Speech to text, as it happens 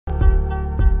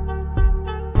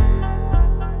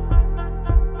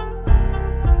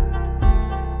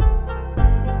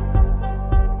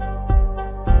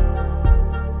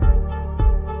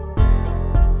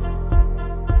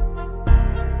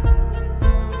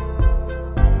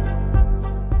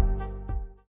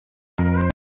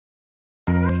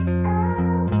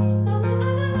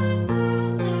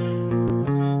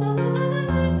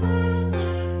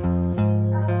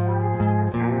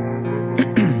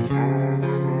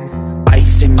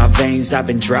veins, I've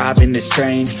been driving this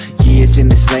train. Years in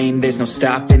this lane, there's no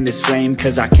stopping this flame.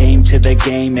 Cause I came to the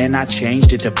game and I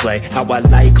changed it to play how I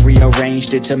like,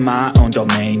 rearranged it to my own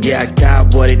domain. Yeah, I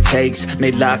got what it takes,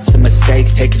 made lots of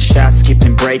mistakes, taking shots,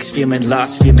 skipping breaks, feeling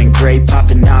lost, feeling great,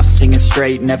 popping off, singing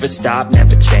straight, never stopped,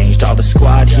 never changed. All the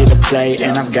squad here to play,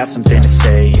 and I've got something to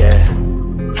say, yeah.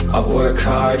 I work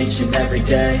hard each and every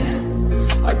day,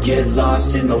 I get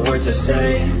lost in the words I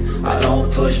say. I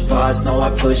don't push pause, no,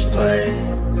 I push play.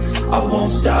 I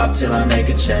won't stop till I make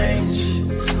a change.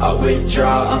 I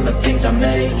withdraw on the things I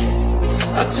make.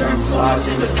 I turn flaws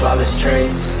into flawless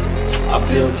traits. I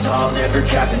build tall, never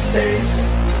capping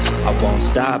space. I won't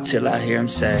stop till I hear him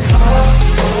say, oh,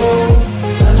 oh,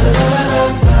 la, la, la, la,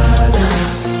 la.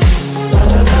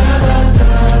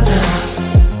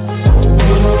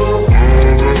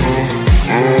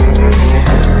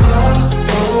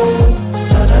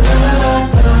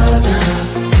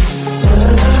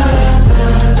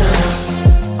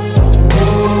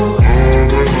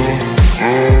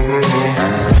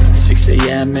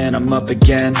 And I'm up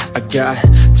again. I got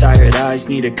tired eyes,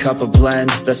 need a cup of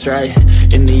blend. That's right,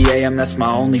 in the AM, that's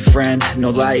my only friend. No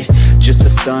light, just the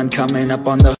sun coming up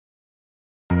on the...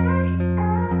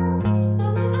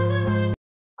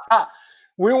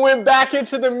 We went back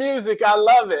into the music. I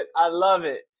love it. I love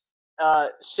it.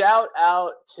 Shout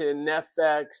out to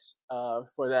Netflix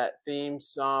for that theme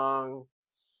song.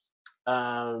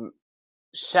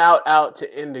 Shout out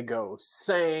to Indigo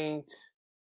Saint.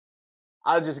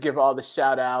 I'll just give all the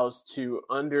shout outs to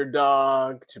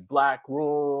Underdog, to Black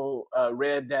Rule,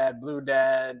 Red Dad, Blue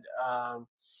Dad,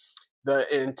 the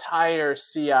entire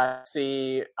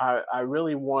CIC. I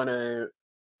really want to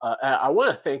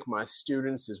thank my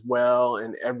students as well,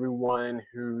 and everyone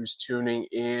who's tuning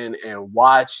in and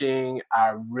watching.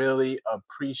 I really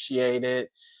appreciate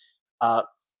it.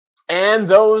 And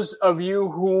those of you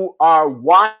who are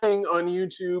watching on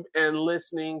YouTube and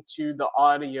listening to the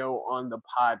audio on the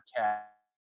podcast,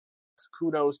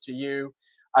 kudos to you.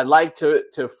 I'd like to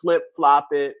flip-flop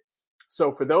it.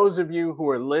 So for those of you who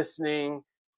are listening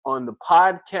on the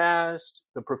podcast,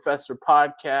 the Professor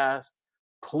Podcast,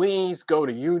 please go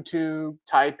to YouTube,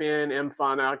 type in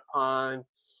Mfon Akpan,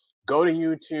 go to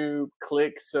YouTube,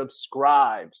 click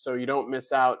subscribe so you don't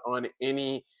miss out on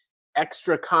any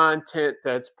extra content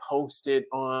that's posted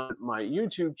on my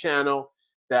YouTube channel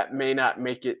that may not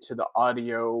make it to the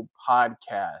audio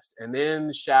podcast. And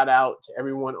then shout out to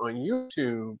everyone on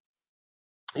YouTube.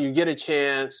 You get a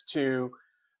chance to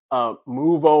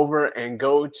move over and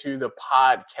go to the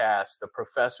podcast, the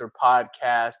Professor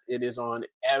Podcast. It is on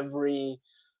every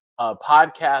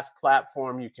podcast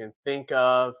platform you can think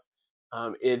of.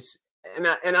 And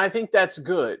I think that's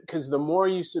good, because the more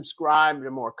you subscribe, the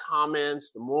more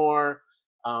comments, the more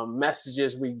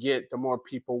messages we get, the more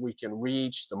people we can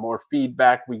reach, the more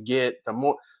feedback we get,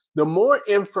 the more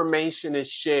information is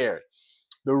shared.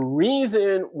 The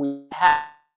reason we have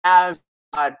a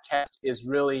podcast is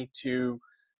really to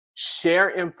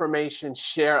share information,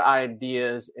 share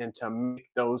ideas, and to make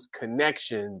those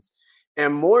connections.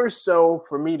 And more so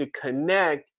for me to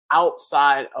connect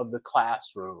outside of the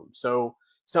classroom. So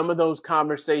some of those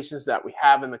conversations that we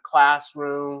have in the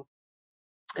classroom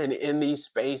and in these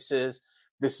spaces,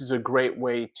 this is a great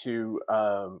way to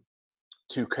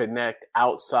connect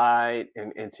outside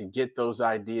and to get those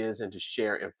ideas and to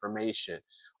share information.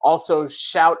 Also,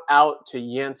 shout out to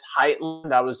Jens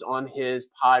Heitland. I was on his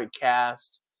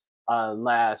podcast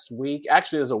last week.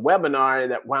 Actually, there's a webinar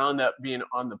that wound up being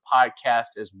on the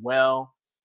podcast as well,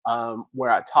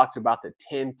 where I talked about the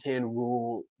 10-10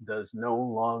 rule does no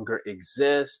longer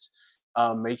exist.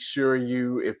 Make sure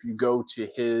if you go to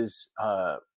his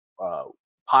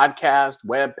podcast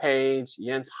webpage,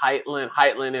 Jens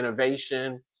Heitland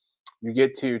Innovation, you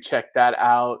get to check that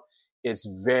out. It's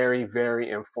very, very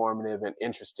informative and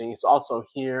interesting. It's also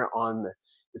here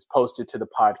it's posted to the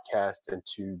podcast and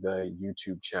to the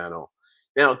YouTube channel.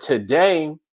 Now,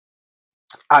 today,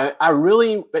 I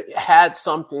really had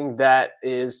something that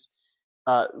is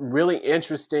really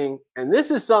interesting. And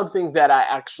this is something that I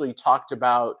actually talked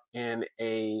about in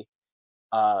a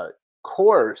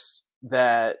course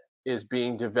that is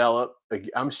being developed.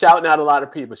 I'm shouting out a lot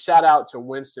of people. Shout out to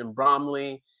Winston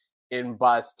Bromley in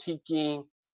Bostiki.com,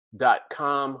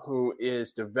 who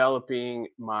is developing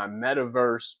my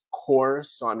Metaverse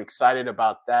course. So I'm excited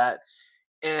about that.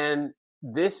 And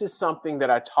this is something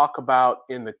that I talk about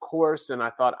in the course, and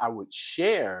I thought I would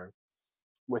share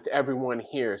with everyone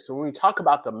here. So when we talk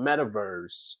about the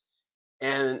Metaverse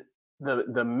and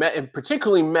and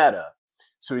particularly Meta,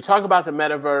 so we talk about the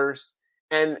Metaverse,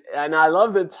 And I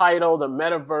love the title, The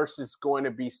Metaverse is Going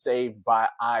to Be Saved by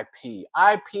IP.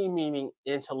 IP meaning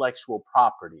intellectual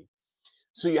property.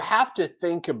 So you have to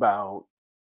think about,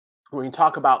 when you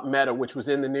talk about Meta, which was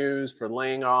in the news for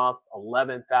laying off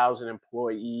 11,000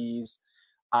 employees,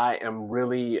 I am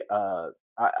really,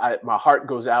 my heart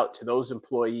goes out to those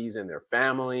employees and their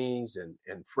families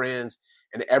and friends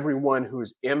and everyone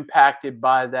who's impacted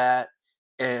by that.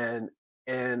 And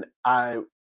I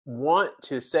want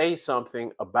to say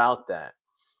something about that.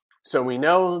 So we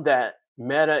know that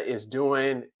Meta is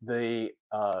doing the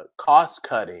cost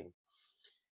cutting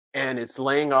and it's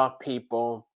laying off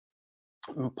people.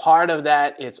 Part of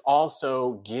that, it's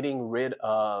also getting rid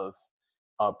of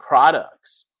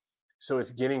products. So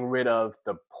it's getting rid of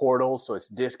the portal. So it's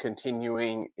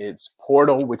discontinuing its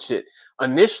portal, which it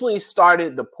initially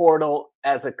started the portal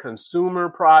as a consumer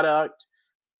product,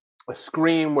 a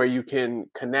screen where you can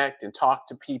connect and talk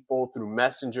to people through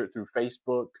Messenger, through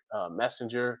Facebook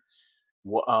Messenger.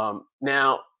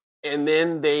 Now, and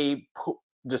then they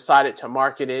decided to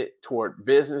market it toward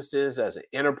businesses as an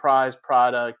enterprise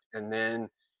product. And then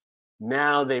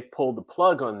now they pulled the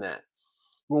plug on that.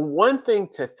 Well, one thing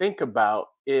to think about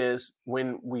is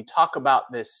when we talk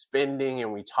about this spending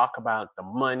and we talk about the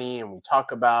money and we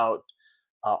talk about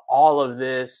all of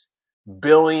this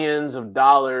billions of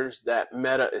dollars that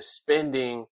Meta is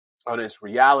spending on its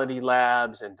reality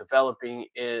labs and developing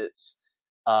its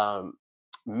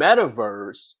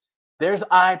metaverse, there's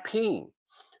IP.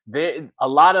 A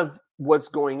lot of what's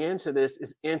going into this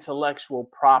is intellectual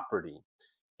property,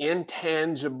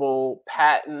 intangible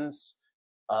patents.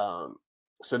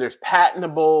 So there's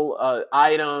patentable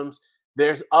items.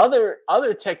 There's other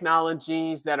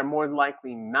technologies that are more than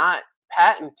likely not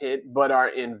patented, but are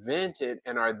invented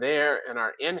and are there and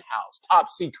are in-house, top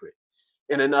secret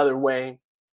in another way.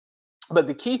 But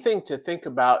the key thing to think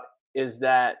about is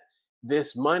that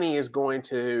this money is going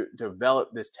to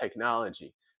develop this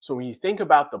technology. So when you think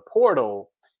about the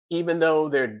portal, even though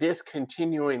they're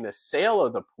discontinuing the sale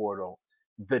of the portal,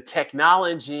 the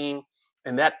technology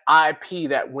and that IP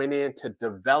that went in to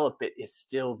develop it is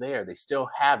still there. They still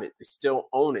have it. They still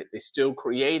own it. They still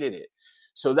created it.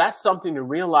 So that's something to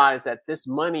realize, that this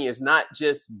money is not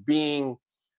just being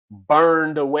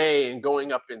burned away and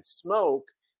going up in smoke.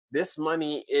 This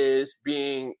money is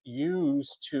being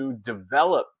used to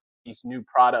develop these new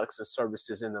products and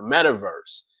services in the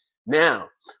metaverse. Now,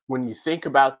 when you think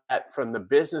about that from the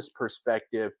business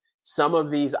perspective, some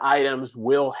of these items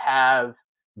will have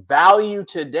value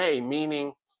today,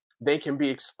 meaning they can be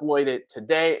exploited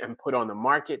today and put on the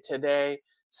market today.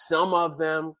 Some of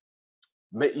them,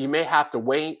 you may have to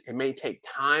wait. It may take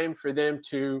time for them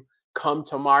to come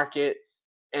to market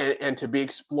and to be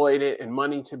exploited and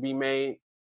money to be made.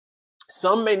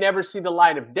 Some may never see the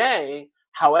light of day.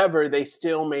 However, they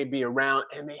still may be around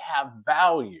and they have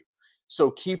value.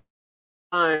 So keep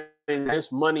in mind,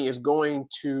 this money is going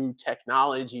to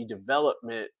technology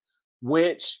development,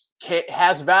 which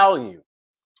has value.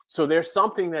 So there's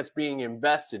something that's being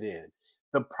invested in.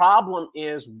 The problem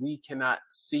is we cannot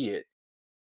see it.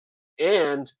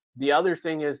 And the other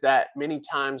thing is that many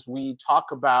times we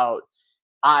talk about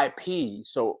IP,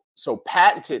 so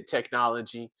patented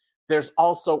technology. There's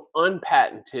also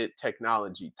unpatented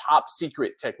technology, top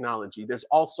secret technology. There's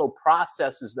also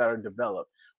processes that are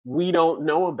developed we don't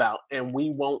know about and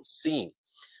we won't see.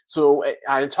 So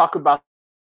I talk about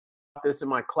this in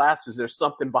my classes. There's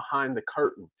something behind the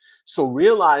curtain. So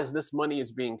realize this money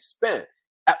is being spent.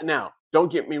 Now,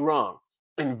 don't get me wrong.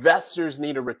 Investors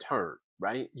need a return,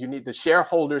 right? The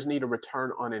shareholders need a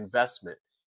return on investment.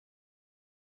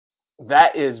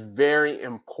 That is very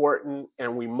important,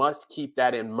 and we must keep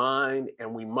that in mind,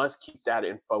 and we must keep that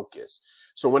in focus.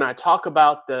 So when I talk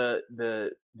about the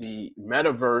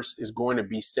metaverse is going to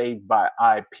be saved by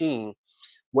IP,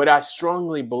 what I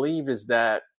strongly believe is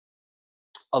that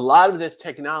a lot of this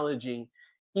technology,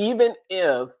 even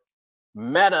if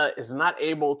Meta is not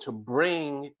able to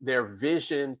bring their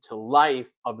vision to life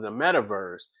of the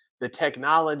metaverse, the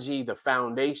technology, the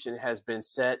foundation has been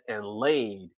set and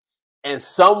laid. And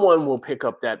someone will pick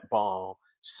up that ball.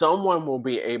 Someone will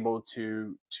be able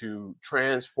to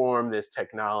transform this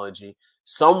technology.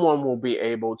 Someone will be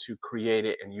able to create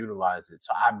it and utilize it.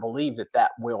 So I believe that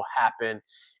that will happen,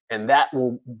 and that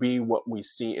will be what we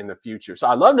see in the future. So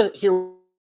I'd love to hear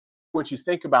what you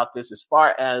think about this, as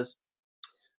far as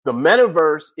the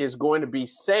metaverse is going to be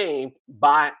saved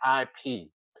by IP,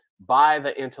 by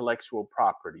the intellectual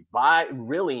property, by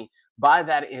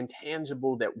that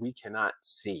intangible that we cannot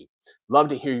see. Love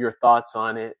to hear your thoughts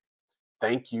on it.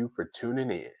 Thank you for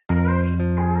tuning in.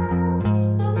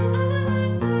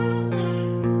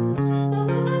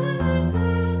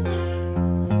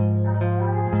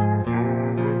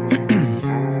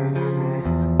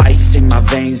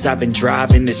 veins, I've been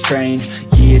driving this train.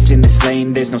 Years in this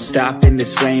lane, there's no stopping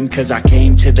this flame. Cause I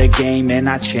came to the game and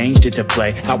I changed it to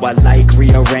play how I like,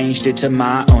 rearranged it to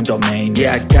my own domain.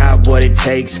 Yeah, I got what it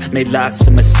takes, made lots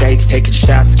of mistakes, taking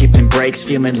shots, skipping breaks,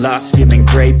 feeling lost, feeling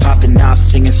great, popping off,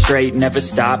 singing straight, never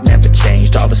stopped, never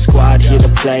changed. All the squad here to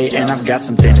play, and I've got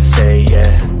something to say,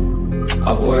 yeah.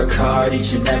 I work hard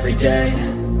each and every day,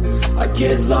 I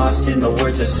get lost in the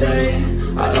words I say.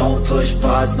 I don't push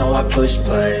pause, no, I push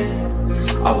play.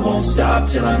 I won't stop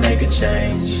till I make a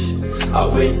change. I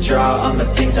withdraw on the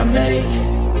things I make.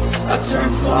 I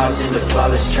turn flaws into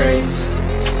flawless traits.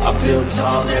 I build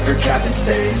tall, never capping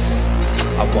space.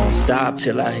 I won't stop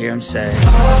till I hear him say,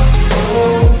 oh,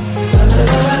 oh, la,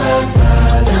 la, la, la.